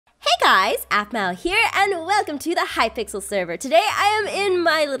guys, Aphmau here, and welcome to the Hypixel server. Today I am in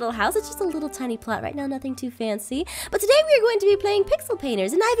my little house. It's just a little tiny plot right now, nothing too fancy. But today we are going to be playing Pixel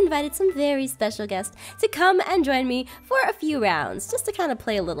Painters, and I've invited some very special guests to come and join me for a few rounds, just to kind of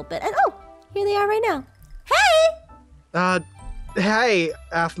play a little bit. And oh, here they are right now. Hey! Hey,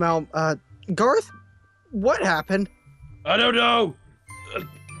 Aphmau. Garth, what happened? I don't know.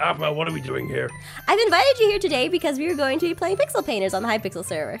 Aphmau, what are we doing here? I've invited you here today because we are going to be playing Pixel Painters on the Hypixel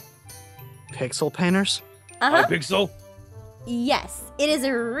server. Pixel Painters? Uh-huh. Hypixel? Yes, it is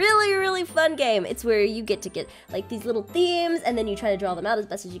a really, really fun game. It's where you get to get like these little themes and then you try to draw them out as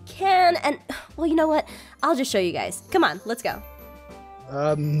best as you can. And, well, you know what? I'll just show you guys. Come on, let's go.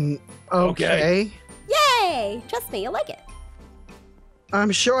 Okay. Yay! Trust me, you'll like it.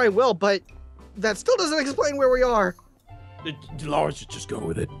 I'm sure I will, but that still doesn't explain where we are. Laurance should just go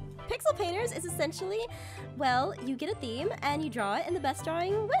with it. Pixel Painters is essentially, well, you get a theme and you draw it and the best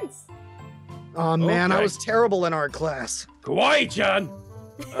drawing wins. Oh man, Okay. I was terrible in art class. Kawaii-chan!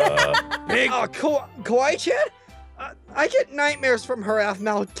 Big... Oh, Kawaii-chan? I get nightmares from her,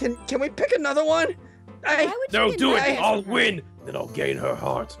 Aphmau. Can we pick another one? Why would you No, get do it! nervous? I'll win! Then I'll gain her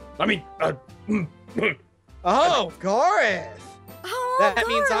heart. I mean, Oh, Garth! Oh,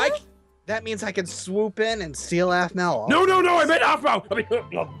 That means I can swoop in and steal Aphmau. No, I meant Aphmau! I mean, I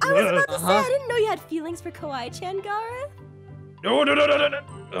was about to say, Uh-huh. I didn't know you had feelings for Kawaii-chan, Gareth. No.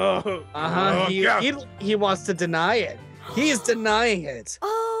 Yeah. He wants to deny it. He's denying it.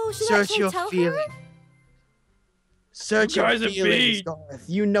 Oh, should I Search actually your tell her? feelings. Search You your guys are feelings, mean. Garth.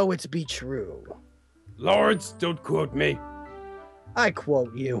 You know it to be true. Laurance, don't quote me. I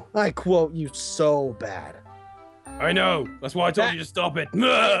quote you. I quote you so bad. I know. That's why I told you to stop it.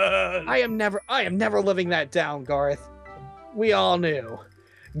 I am never living that down, Garth. We all knew.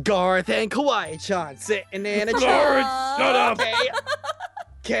 Garth and Kawaii-chan sitting in a chair. Laurance, shut up!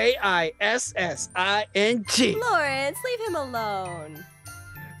 K-I-S-S-I-N-G. Lawrence, leave him alone.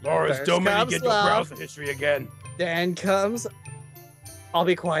 Laurance, First don't make me comes get your love. browser history again. Then comes... I'll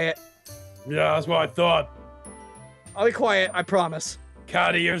be quiet. Yeah, that's what I thought. I'll be quiet, I promise.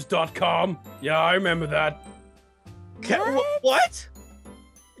 Catears.com. Yeah, I remember that. What?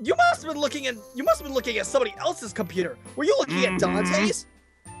 You must have been looking at somebody else's computer. Were you looking at Dante's?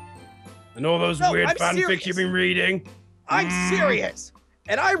 And all those No, weird I'm fanfics serious. you've been reading. I'm serious.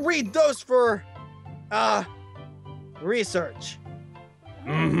 And I read those for research.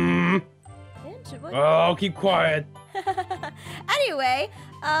 Mm-hmm. Well, I'll keep quiet. Anyway,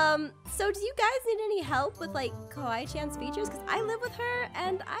 so do you guys need any help with like Kawaii-chan's features? Because I live with her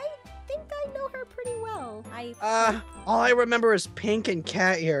and I think I know her pretty well. All I remember is pink and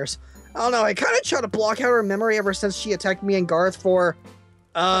cat ears. I don't know, I kind of tried to block out her memory ever since she attacked me and Garth for,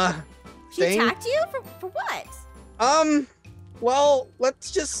 She thing. attacked you? For what? Well, let's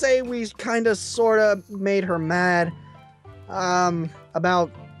just say we kind of, sort of made her mad,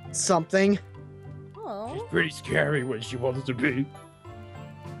 about something. She's Oh. pretty scary when she wants to be.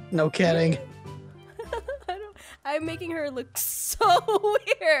 No kidding. I'm making her look so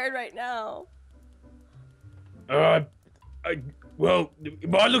weird right now. Well,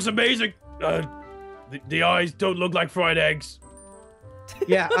 mine looks amazing. The eyes don't look like fried eggs.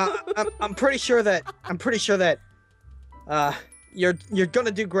 Yeah, I'm pretty sure that, you're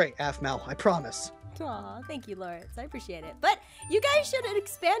gonna do great, Aphmau, I promise. Aw, thank you, Lawrence. I appreciate it. But you guys should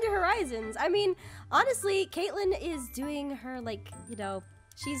expand your horizons. I mean, honestly, Caitlin is doing her, like, you know,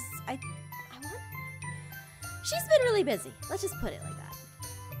 she's been really busy. Let's just put it like that.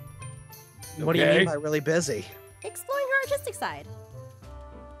 What do you Okay. mean by really busy? Exploring her artistic side.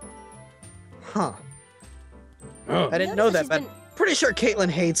 Huh. Oh. I didn't know Notice that, she's but pretty sure Caitlin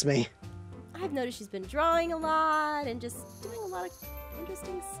hates me. I've noticed she's been drawing a lot and just doing a lot of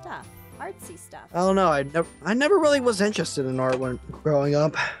interesting stuff. Artsy stuff. I don't know, I never really was interested in art when growing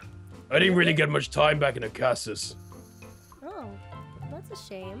up. I didn't really get much time back in Acasis. Oh, that's a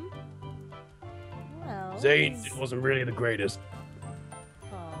shame. Well, Zane he's- wasn't really the greatest.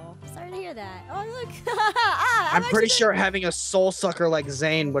 Oh, sorry to hear that. Oh, look. I'm pretty sure having a soul sucker like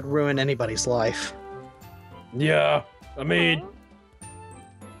Zane would ruin anybody's life. Yeah, I mean,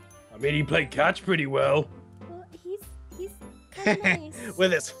 he played catch pretty well. Well, he's kind of nice.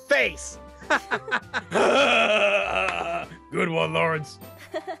 With his face! Good one, Laurance.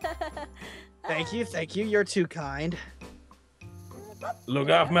 Thank you, you're too kind. Look,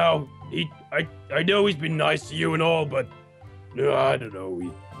 Aphmau, I know he's been nice to you and all, but I don't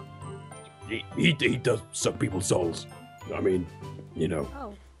know. He does suck people's souls. I mean, you know.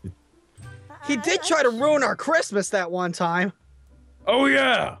 Oh. He did try to ruin our Christmas that one time. Oh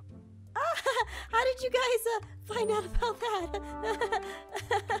yeah. How did you guys find out about that?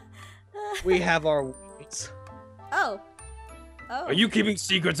 We have our weights. Oh. Oh. Are you keeping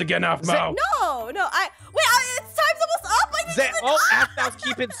secrets again, Aphmau? No. It's time's almost up. I think Aphmau's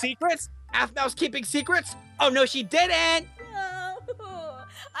keeping secrets? Aphmau's keeping secrets? Oh, no, she didn't. No.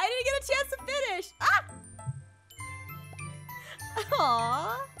 I didn't get a chance to finish. Ah.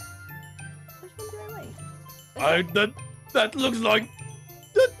 Aww. Which one do I like? That looks like.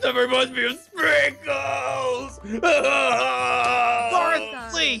 That reminds me of sprinkles.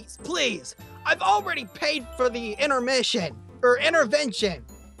 Laurance, please. I've already paid for the intervention.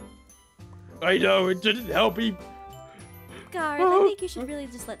 I know, it didn't help me. Gareth, I think you should really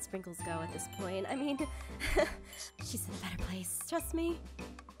just let Sprinkles go at this point. I mean, she's in a better place. Trust me.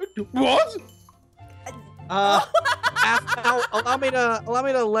 What? Aphmau, allow me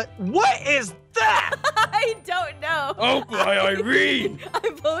to let. What is that? I don't know. Oh, by Irene!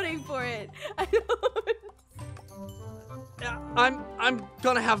 I'm voting for it. I'm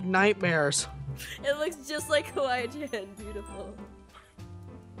gonna have nightmares. It looks just like Kawaii-chan. Beautiful.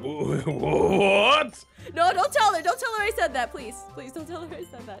 What? No, don't tell her. Don't tell her I said that, please. Please don't tell her I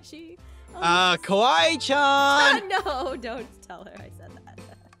said that. She. Kawaii-chan. No, don't tell her I said that.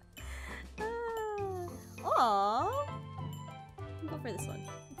 Aww. I'll go for this one.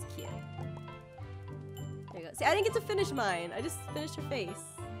 It's cute. There you go. See, I didn't get to finish mine. I just finished her face.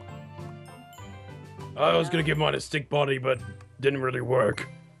 I was gonna give mine a stick body, but didn't really work.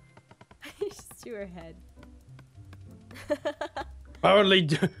 Just to her head. Apparently,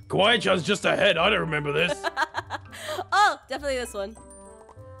 Kawaii-chan's just ahead. I don't remember this. Oh, definitely this one.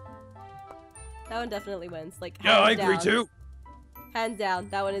 That one definitely wins. Like, Yeah, I hands agree down. too. Hands down,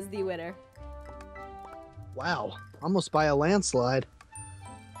 that one is the winner. Wow, almost by a landslide.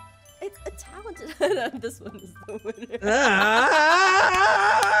 It's a talented. This one is the winner.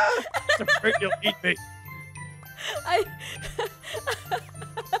 It's afraid you'll eat me.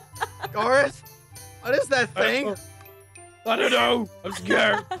 Gareth, what is that thing? I don't know. I'm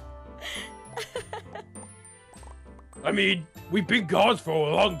scared. I mean, we've been gods for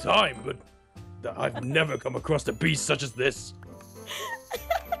a long time, but I've never come across a beast such as this.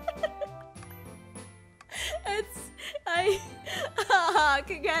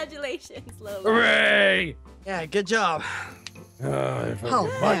 Congratulations, Lola. Hooray! Yeah, good job. Oh,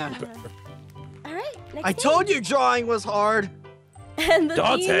 man. All right, next I thing. told you drawing was hard. And the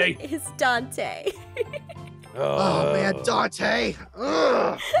Dante. theme is Dante. Oh man, Dante.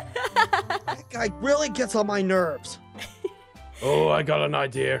 Ugh. That guy really gets on my nerves. Oh, I got an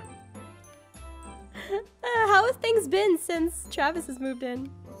idea. How have things been since Travis has moved in?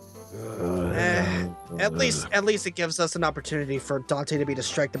 At least it gives us an opportunity for Dante to be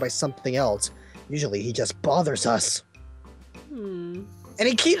distracted by something else. Usually he just bothers us. Hmm. And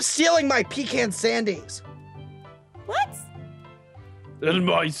he keeps stealing my pecan sandies. What? And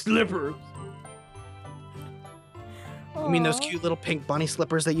my slippers. You mean those Aw. cute little pink bunny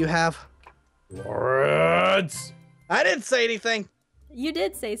slippers that you have? Lawrence. I didn't say anything. You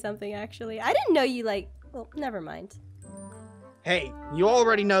did say something, actually. I didn't know you like. Well, never mind. Hey, you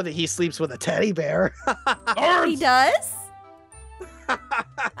already know that he sleeps with a teddy bear. He Lawrence. does?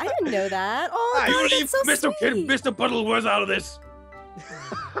 I didn't know that. Oh, You God, leave that's so Mr. sweet. Mr. Puddleworth out of this.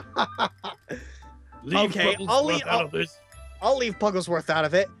 Leave Okay, Puddleworth out of this. I'll leave Pugglesworth out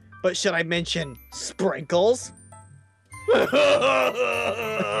of it, but should I mention Sprinkles?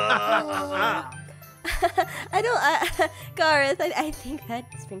 Gareth, I think that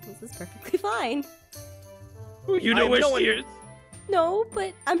Sprinkles is perfectly fine. You know I where know she it- is. No,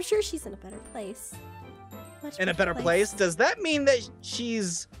 but I'm sure she's in a better place. Much In a better place? Does that mean that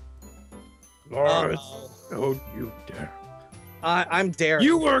she's... Lawrence. Uh-oh. Don't you dare. I'm daring.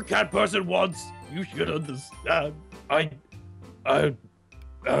 You were a cat person once. You should understand. I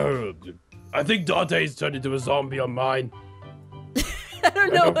think Dante's turned into a zombie on mine. I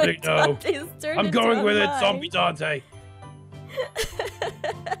don't know don't what really know. Dante's turned I'm into going with it, online. zombie Dante.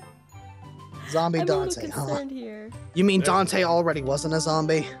 Zombie I'm Dante, a little huh? concerned here. You mean Dante already wasn't a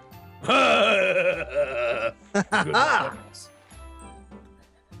zombie? Good heavens.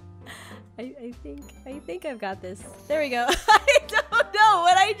 I think I've got this. There we go. I don't know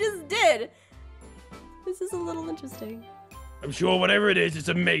what I just did. This is a little interesting. I'm sure whatever it is, it's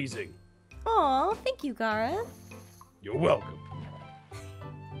amazing. Aw, thank you, Gareth. You're welcome.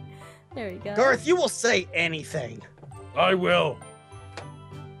 There we go. Garth, you will say anything. I will.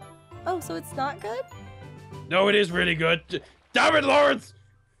 Oh, so it's not good? No, it is really good. Damn it, Lawrence!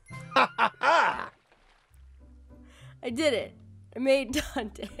 I did it. I made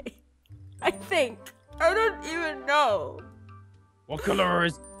Dante. I think. I don't even know. What color are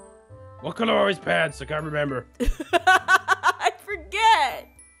his pants? I can't remember. I forget.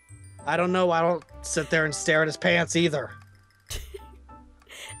 I don't know. I don't sit there and stare at his pants either.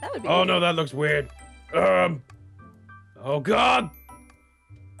 That would be Oh weird. no, that looks weird. Oh God.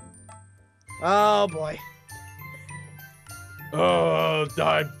 Oh boy. Oh,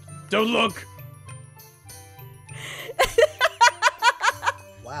 don't look.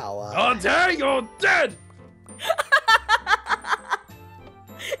 Wow. Oh dang, you're dead.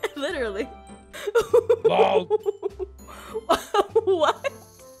 Literally. Lol. What?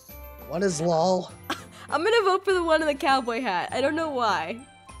 What is lol? I'm gonna vote for the one in the cowboy hat. I don't know why.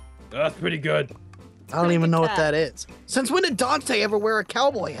 That's pretty good. I don't even know what that is. Since when did Dante ever wear a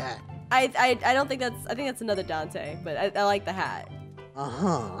cowboy hat? I don't think that's. I think that's another Dante, but I like the hat.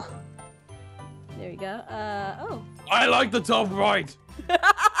 Uh-huh. There we go. Oh. I like the top right.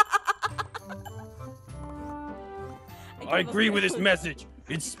 I agree with this message.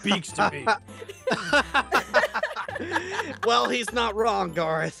 It speaks to me. Well, he's not wrong,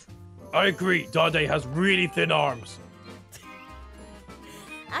 Garth. I agree. Dante has really thin arms.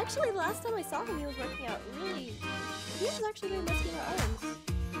 Actually, the last time I saw him, he was working out really. He was actually very muscular arms.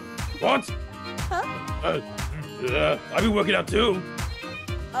 What? Huh? I've been working out too.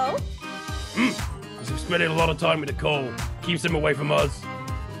 Oh? He's spending a lot of time with Nicole. Keeps him away from us.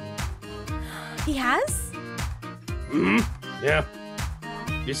 He has? Yeah.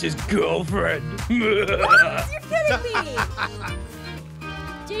 It's his girlfriend. What? You're kidding me!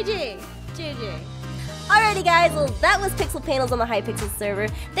 GG. Alrighty guys, well that was Pixel Panels on the Hypixel server.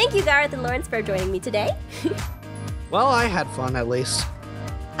 Thank you Gareth and Laurance for joining me today. Well, I had fun at least.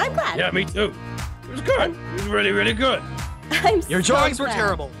 I'm glad. Yeah, me too. It was good. It was really, really good. I'm Your so drawings were glad.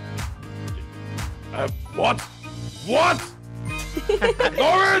 terrible. What? What?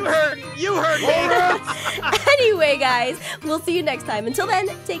 Laurance! You heard me. Laurance! Anyway guys, we'll see you next time. Until then,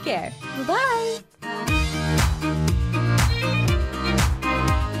 take care. Bye-bye.